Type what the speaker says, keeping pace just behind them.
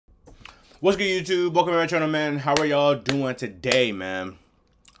What's good, YouTube? Welcome to my channel, man. How are y'all doing today, man?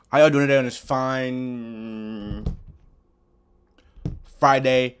 How y'all doing today on this fine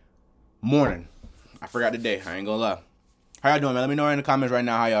Friday morning? I forgot the day. I ain't gonna lie. How y'all doing, man? Let me know in the comments right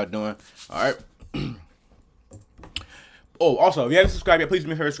now how y'all doing. All right. Oh, also, if you haven't subscribed yet, please do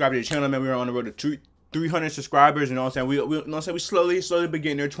me a favor, subscribe to the channel, man. We're on the road to 300 subscribers. You know what I'm saying? We you know what I'm saying? We slowly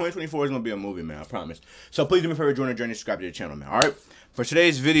begin there. 2024 is gonna be a movie, man. I promise. So please do me a favor, join the journey, subscribe to the channel, man. All right. For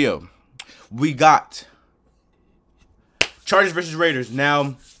today's video, we got Chargers versus Raiders.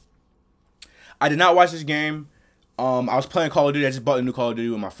 Now, I did not watch this game. I was playing Call of Duty. I just bought a new Call of Duty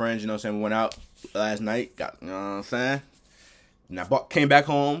with my friends. You know what I'm saying? We went out last night. You know what I'm saying? And I came back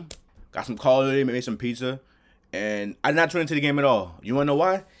home, got some Call of Duty, made some pizza, and I did not tune into the game at all. You want to know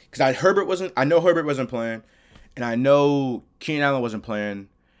why? Because I know Herbert wasn't playing, and I know Keenan Allen wasn't playing.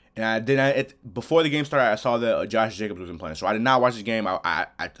 And before the game started, I saw that Josh Jacobs wasn't playing. So I did not watch this game. I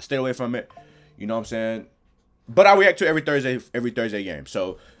stayed away from it. You know what I'm saying? But I react to every Thursday game.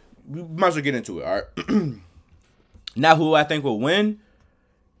 So we might as well get into it, all right? Now, who I think will win?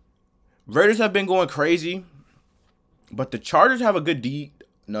 Raiders have been going crazy. But the Chargers have a good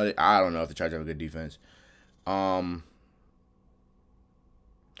No, I don't know if the Chargers have a good defense. I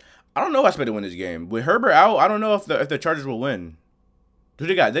don't know who I expect to win this game. With Herbert out, I don't know if the Chargers will win. Who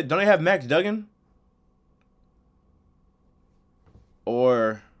they got? Don't they have Max Duggan?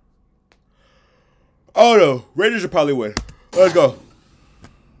 Or... Oh, no. Raiders will probably win. Let's go.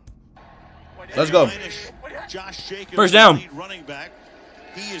 Let's go. First down.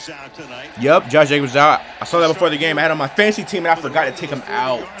 He is out tonight. Yep, Josh Jacobs is out. I saw that before the game. I had on my fantasy team, and I forgot to take him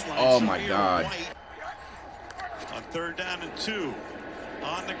out. Oh, my God. On 3rd down and 2.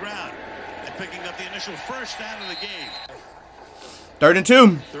 On the ground. And picking up the initial first down of the game. 3rd and 2.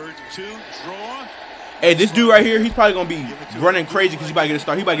 3rd and 2. Draw. Hey, this dude right here, he's probably going to be running crazy because he about to get a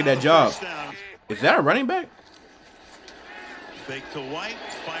start. He about to get that job. Is that a running back? Fake to White.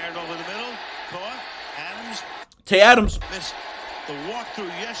 Fired over the middle. Caught. Adams. Tay Adams. Missed the walkthrough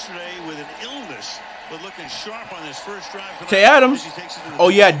yesterday with an illness, but looking sharp on his first drive. Tay Adams. Oh,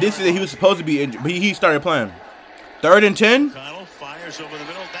 yeah, this is he was supposed to be injured, but he started playing. 3rd and 10. Fires over the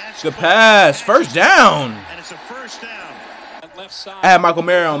middle. That's good pass. First down. And it's a first down. I had Michael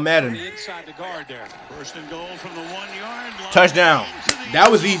Mayer on Madden. First and goal from the 1-yard line. Touchdown.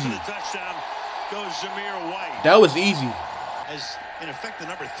 That was easy. Touchdown goes Zamir White. That was easy. As in effect the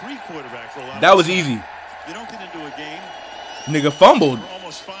number 3 quarterback for a lot. That was easy. You don't get into a game. Nigga fumbled.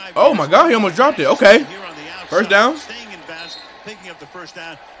 Oh my God, he almost dropped it. Okay. First down. Staying in bounds, picking up the first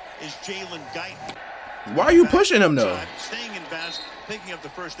down is Jalen Guyton. Why are you pushing him though? Staying in bounds, picking up the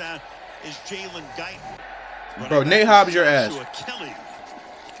first down is Jalen Guyton. Bro, Nate Hobbs your ass.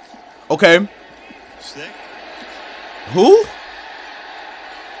 Okay. Stick. Who?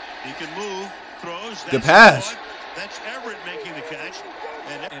 He can move, throws. Good pass. That's Herbert making the catch.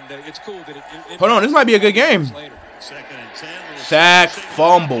 And it's cool that it hold on, this might be a good game. 2nd and 10. Sack,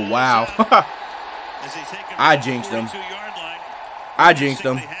 fumble, wow. I jinxed him. I jinxed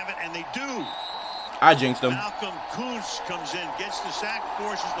him. I jinxed him. Malcolm Kuntz comes in, gets the sack,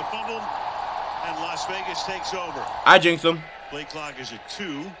 forces the fumble, and Las Vegas takes over. I jinxed him. Play clock is at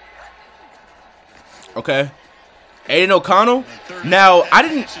 2. Okay. Aiden O'Connell. Now, I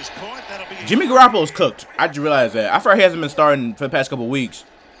didn't... Jimmy Garoppolo's cooked. I just realized that. I thought he hasn't been starting for the past couple weeks.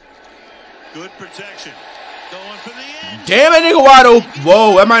 Good protection. Going for the end. Damn, that nigga wide open.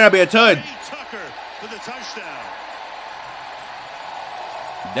 Whoa, that might not be a tud. Tucker for the touchdown.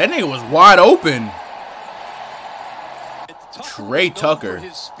 That nigga was wide open. Trey Tucker. For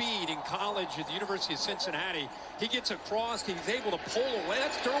his speed in college at the University of Cincinnati. He gets across. He's able to pull away.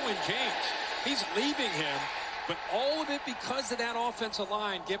 That's Derwin James. He's leaving him. But all of it because of that offensive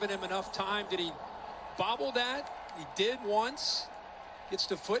line, giving him enough time. Did he bobble that? He did once. Gets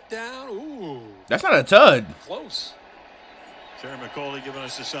the foot down. Ooh. That's not a tud. Close. Terry McCauley giving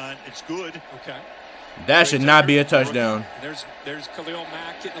us a sign. It's good. Okay. That should not be a touchdown. There's Khalil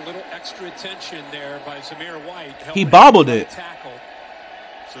Mack getting a little extra attention there by Zamir White. He bobbled it. Tackle.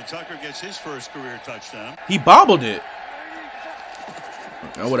 So Tucker gets his first career touchdown. He bobbled it.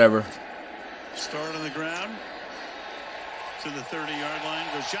 Oh, whatever. Start on the ground. To the 30-yard line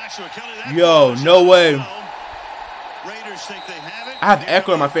goes Joshua Kelly. Yo, no way. Raiders think they have it. I have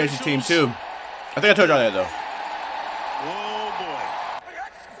Echo on my fantasy team too. I think I told y'all that though. Oh boy.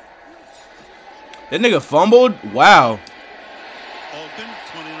 That nigga fumbled? Wow. Olken,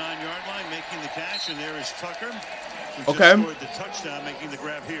 29-yard line, making the catch, and there is Tucker. Okay. Scored the touchdown, making the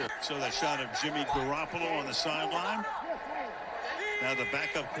grab here. So that shot of Jimmy Garoppolo on the sideline. Now the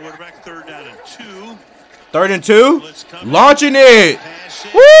backup quarterback, 3rd down and 2. 3rd and 2. Launching it.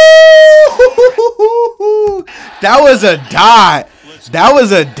 Woo! That was a dot. That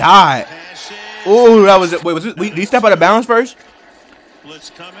was a dot. Ooh, that was it. Wait, was it? Did he step out of bounds first?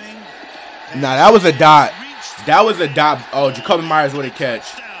 Nah, that was a dot. That was a dot. Oh, Jacoby Myers, what a catch.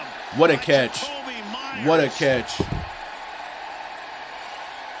 What a catch. What a catch.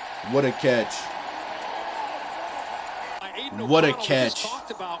 What a catch. What a catch. Talked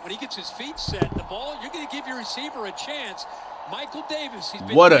about when he gets his feet set, the ball, you're going to give your receiver a chance. Michael Davis, he's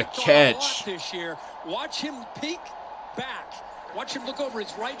been what a catch this year. Watch him peek back. Watch him look over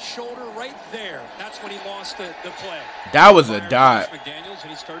his right shoulder right there. That's when he lost the play. That was a dot.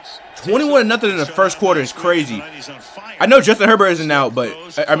 21-0 in the first quarter is crazy. I know Justin Herbert isn't out, but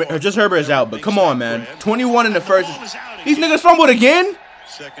I mean, Justin Herbert is out, but come on, man. 21 in the first. These niggas fumbled again?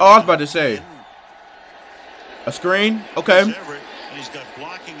 Oh, I was about to say. A screen? Okay.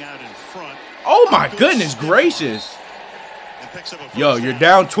 Oh my goodness gracious. Yo, you're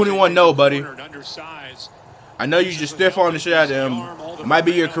down 21-0, buddy. I know you just stiff on the shit out of him. It might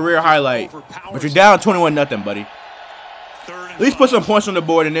be your career highlight. But you're down 21-0, buddy. At least put some points on the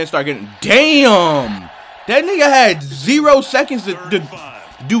board and then start getting. Damn! That nigga had 0 seconds to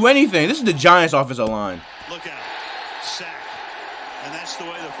do anything. This is the Giants' offensive line. Look out. Sack. And that's the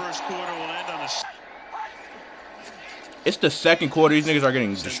way the first quarter will end on a. It's the second quarter. These niggas are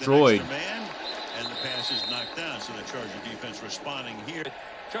getting destroyed. And the pass is knocked down, so the Charger defense responding here.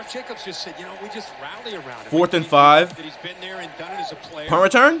 Josh Jacobs just said, you know, we just rally around him. 4th and 5. That he's been there and done it as a player. Punt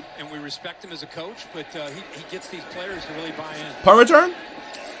return? And we respect him as a coach, but he gets these players to really buy in. Punt return?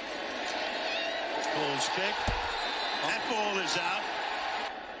 Cole's kick. That ball is out.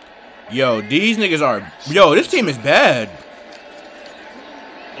 Yo, these niggas are. Yo, this team is bad.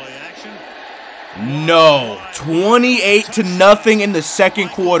 Play action. No. 28-0 in the second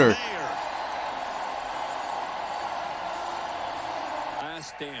quarter.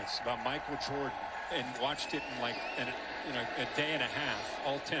 Dance about Michael Jordan and watched it in like a day and a half,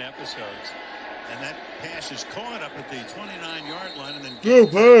 all 10 episodes. And that pass is caught up at the 29-yard line and then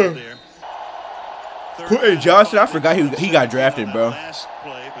Quentin Johnson, I forgot he got drafted, bro. Last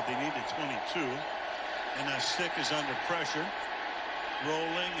play, but they needed 22. And now Stick is under pressure,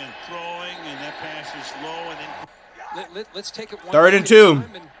 rolling and throwing, and that pass is low and then. Let's take it 3rd and 2.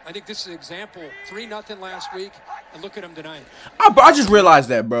 I think this is an example. 3-0 last week, and look at them tonight. I just realized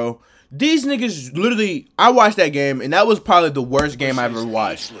that, bro. These niggas literally. I watched that game, and that was probably the worst game I ever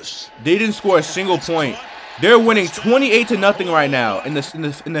watched. They didn't score a single point. They're winning 28-0 right now in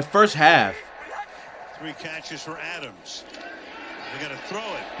the first half. 3 catches for Adams. They gotta throw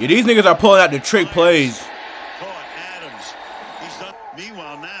it. Yeah, these niggas are pulling out the trick plays. Caught Adams. He's done.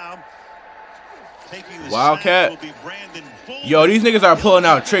 Meanwhile, now. Wildcat. Yo, these niggas are pulling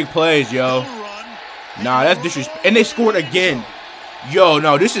out trick plays, yo. Nah, that's disrespect. And they scored again. Yo,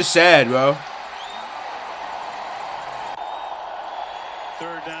 no, this is sad, bro.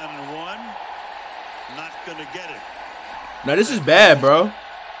 3rd down and 1. Not gonna get it. Now this is bad, bro.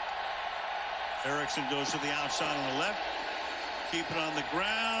 Erickson goes to the outside on the left. Keep it on the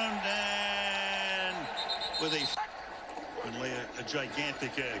ground and with and lay a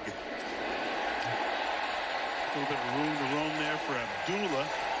gigantic egg. A little bit of room to roam there for Abdullah.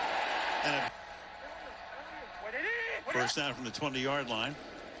 And first down from the 20-yard line.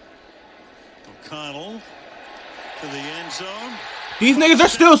 O'Connell to the end zone. These niggas are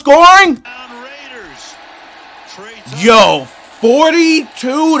still scoring? Yo,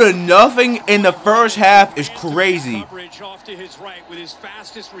 42-0 in the first half is crazy. Coverage off to his right with his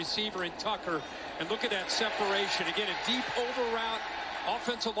fastest receiver in Tucker. And look at that separation. Again, a deep over route.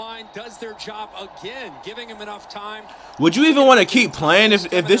 Offensive line does their job again, giving him enough time. Would you even want to keep playing if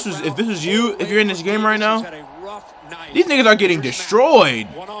this was you, if you're in this game right now? These niggas are getting destroyed.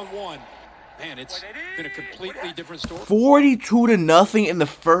 One-on-one. Man, it's been a completely different story. 42-0 in the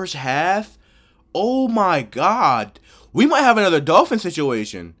first half? Oh my God. We might have another Dolphins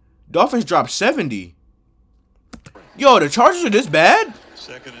situation. Dolphins dropped 70. Yo, the Chargers are this bad?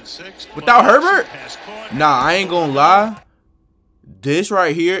 2nd and 6. Without Herbert? Nah, I ain't gonna lie. This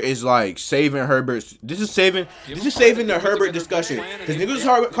right here is like saving Herbert's. This is saving the Herbert discussion. Because niggas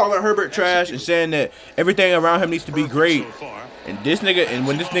are calling Herbert trash and saying that everything around him needs to be great. And this nigga, and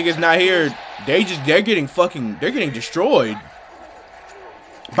when this nigga's not here, they're getting destroyed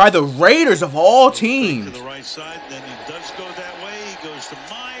by the Raiders of all teams. To the right side, then he does go that way. He goes to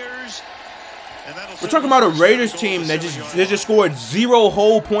Myers. We're talking about a Raiders team that just scored 0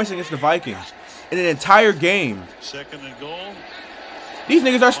 whole points against the Vikings in an entire game. 2nd and goal. These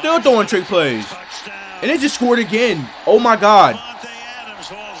niggas are still throwing trick plays. And they just scored again. Oh my God. Adams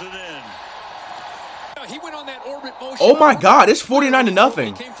hauls it in. He went on that orbit Oh my God, it's 49-0.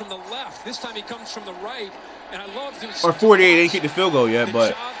 He came from the left. This time he comes from the right, and I love this. Or 48. They didn't kick the field goal yet,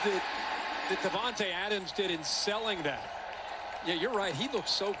 but. The job that Devontae Adams did in selling that. Yeah, you're right. He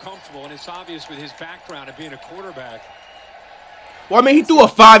looks so comfortable, and it's obvious with his background of being a quarterback. Well, I mean, he threw a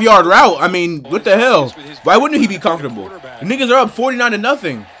 5-yard route. I mean, what the hell? Why wouldn't he be comfortable? The niggas are up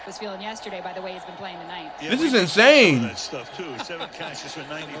 49-0. Was feeling yesterday by the way he's been playing tonight. Yeah, this is insane. That stuff too. 7 catches for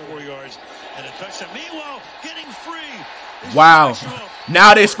 94 yards and a touchdown. Meanwhile, getting free. Wow.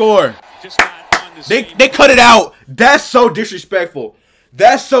 Now they score. They cut it out. That's so disrespectful.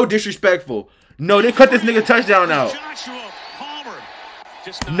 That's so disrespectful. No, they cut this nigga touchdown out.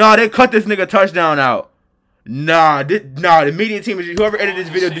 No, they cut this nigga touchdown out. Nah, the media team is whoever edited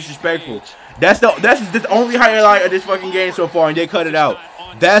this video disrespectful. That's the only highlight of this fucking game so far, and they cut it out.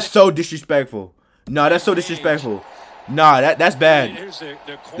 That's so disrespectful. Nah, that's so disrespectful. Nah, that's bad.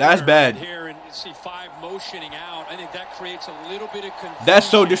 That's bad. Here and see 5 motioning out. I think that creates a little bit of confusion. That's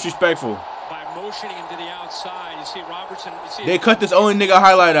so disrespectful. By motioning him to the outside, you see Robertson. You see they cut this only nigga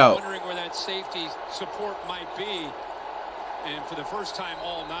highlight out. Wondering where that safety support might be, and for the first time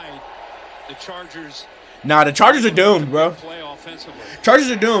all night, the Chargers. Nah, the Chargers are doomed, bro.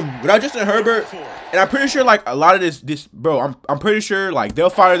 Chargers are doomed. Without Justin Herbert, and I'm pretty sure like a lot of this, bro. I'm pretty sure like they'll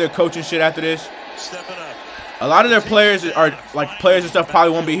fire their coach and shit after this. A lot of their players are like players and stuff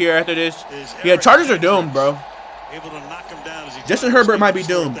probably won't be here after this. Yeah, Chargers are doomed, bro. Justin Herbert might be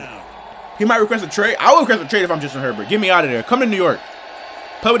doomed. He might request a trade. I would request a trade if I'm Justin Herbert. Get me out of there. Come to New York.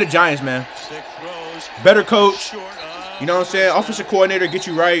 Play with the Giants, man. Better coach. You know what I'm saying? Offensive coordinator, get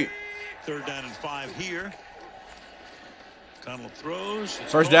you right. 3rd down and 5 here. Connell throws.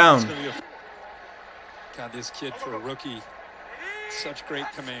 First down. God, this kid for a rookie, such great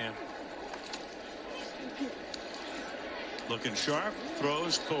command. Looking sharp.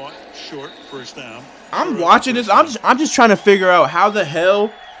 Throws caught short. First down. I'm watching this. I'm just trying to figure out how the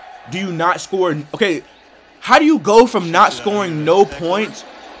hell do you not score? Okay, how do you go from not scoring no points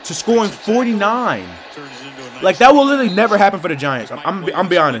to scoring 49? Like that will literally never happen for the Giants. I'm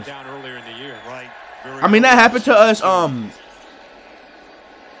be honest. I mean that happened to us.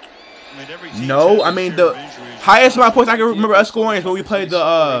 No, I mean the highest amount of points I can remember us scoring is when we played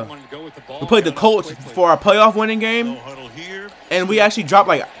the Colts for our playoff winning game, and we actually dropped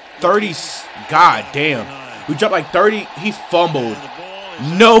like 30. God damn, we dropped like 30. He fumbled.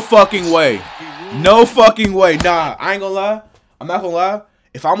 No fucking way. No fucking way. Nah, I ain't gonna lie. I'm not gonna lie.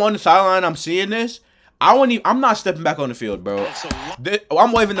 If I'm on the sideline, I'm seeing this. I'm not stepping back on the field, bro.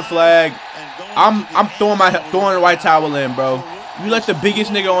 I'm waving the flag. I'm throwing the white towel in, bro. You let the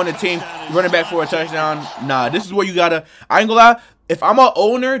biggest nigga on the team running back for a touchdown. Nah, this is where you gotta. I ain't gonna lie. If I'm an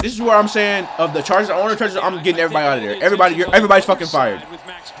owner, this is where I'm saying of the Chargers owner, I'm getting everybody out of there. Everybody's fucking fired.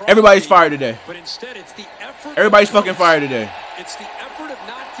 Everybody's fired today. Everybody's fucking fired today. It's the effort of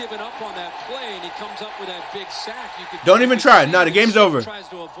not giving up on that play, and he comes up with that big sack. Don't even try. Nah, the game's over.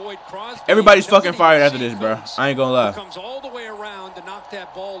 Everybody's fucking fired after this, bro. I ain't gonna lie. Comes all the way around to knock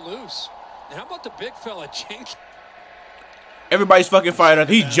that ball loose. And how about the big fella, Jenkins? Everybody's fucking fired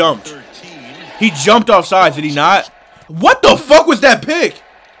after he jumped. He jumped off sides, did he not? What the fuck was that pick?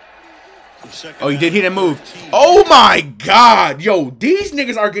 Oh, he did. He didn't move. Oh my God, yo, these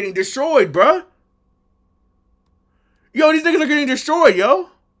niggas are getting destroyed, bro. Yo, these niggas are getting destroyed, yo.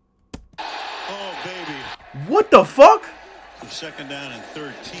 Oh, baby. What the fuck? 2nd down and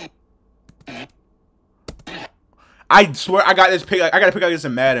 13. I swear I got this pick. I got to pick like this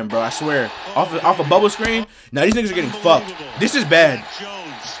in Madden, bro. I swear. Off a bubble screen. Now these niggas are getting fucked. This is bad.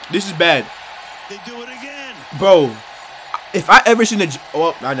 This is bad. They do it again. Bro, if I ever seen the...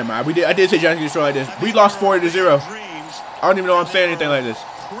 Well, never mind. I did say Giants get destroyed like this. We lost 40-0. I don't even know I'm saying anything like this.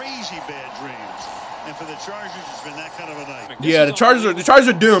 Crazy bad dreams. And for the Chargers, it's been that kind of a night. Yeah, the Chargers are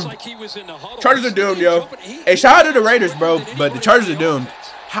doomed. Chargers are doomed, yo. Hey, shout out to the Raiders, bro. But the Chargers are doomed.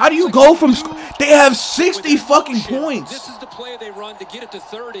 How do you go from... They have 60 fucking points. This is the play they run to get it to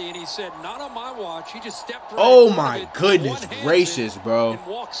 30, and he said, not on my watch. He just stepped right. Oh, my goodness gracious, bro. And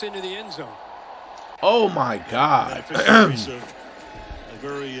walks into the end zone. Oh, my God. A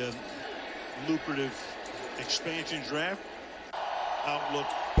very lucrative expansion draft outlook.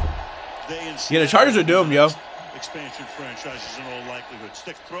 Yeah, the Chargers are doomed, yo. Expansion franchises in all likelihood.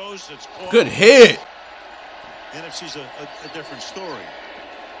 Stick throws. It's caught. Good hit. NFC's a different story.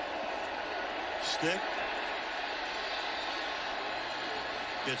 Stick.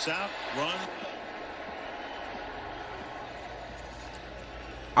 Gets out. Run.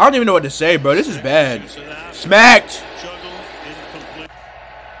 I don't even know what to say, bro. This is bad. Smacked.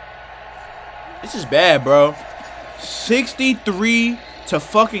 This is bad, bro.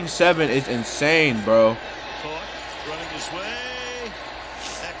 63-7 is insane, bro.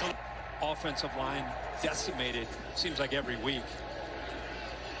 offensive line decimated, seems like every week.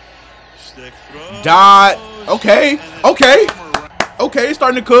 Stick throws. Dot. Okay. Okay. Okay, it's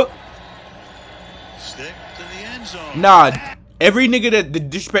starting to cook. Stick to the end zone. Nah, every nigga that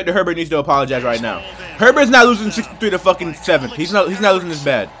disrespected Herbert needs to apologize right now. Herbert's not losing 63 to fucking 7th. He's not losing this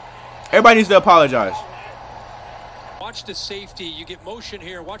bad. Everybody needs to apologize. Watch the safety. You get motion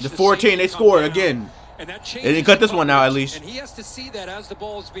here. Watch The 14, they score again. And that They didn't cut this one out at least. And he has to see that as the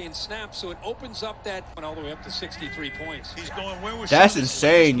ball is being snapped, so it opens up that all the way up to 63 points. He's going where was That's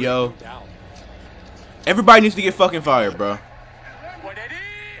insane, yo. No doubt. Everybody needs to get fucking fired, bro.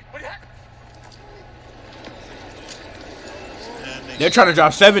 They're trying to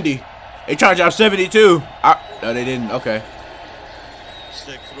drop 70. They trying to drop 72. No, they didn't. Okay.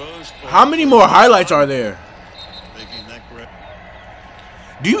 Stick throws. How many more highlights are there? Making that grip.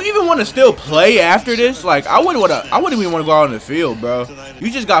 Do you even want to still play after this? Like, I wouldn't even want to go out on the field, bro.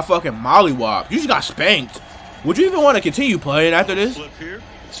 You just got fucking mollywopped. You just got spanked. Would you even want to continue playing after this? Flip here.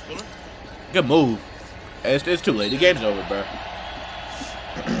 Spiller. Good move. It's too late. The game's over, bro.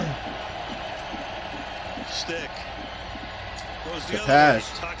 Stick. Goes the Good other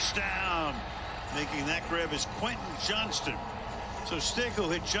pass. way. Touchdown. Making that grab is Quentin Johnston. So Stick, who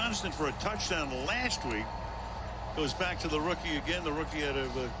hit Johnston for a touchdown last week, goes back to the rookie again. The rookie out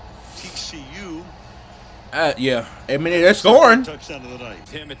of TCU. Yeah. I mean, they're scoring. Touchdown of the night.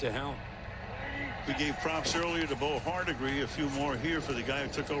 Him at the helm. We gave props earlier to Bo Hardegree. A few more here for the guy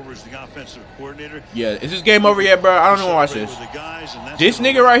who took over as the offensive coordinator. Yeah. Is this game over yet, bro? I don't even watch this. This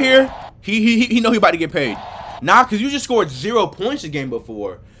nigga right here, he know he about to get paid. Nah, because you just scored 0 points the game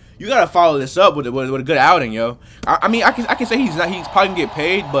before. You gotta follow this up with a good outing, yo. I mean, I can say he's probably gonna get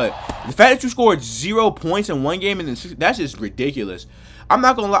paid, but the fact that you scored 0 points in one game and then that's just ridiculous. I'm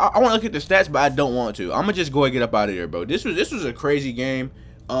not gonna lie. I want to look at the stats, but I don't want to. I'm gonna just go and get up out of here, bro. This was a crazy game.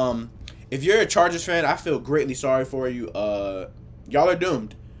 If you're a Chargers fan, I feel greatly sorry for you. Y'all are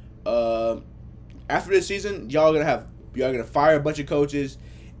doomed. After this season, y'all gonna fire a bunch of coaches.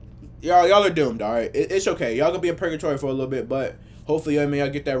 Y'all are doomed. All right, it's okay. Y'all gonna be in purgatory for a little bit, but hopefully, y'all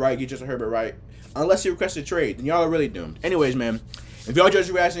get that right. Get Justin Herbert right. Unless he requests a trade, then y'all are really doomed. Anyways, man, if y'all enjoyed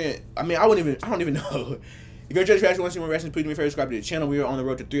your reaction, I mean, I don't even know. If you enjoyed your reaction, want to see more reactions, please do me a favor, subscribe to the channel. We are on the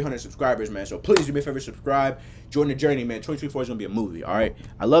road to 300 subscribers, man. So please do me a favor, subscribe. Join the journey, man. 2024 is gonna be a movie. All right.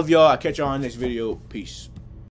 I love y'all. I'll catch y'all on the next video. Peace.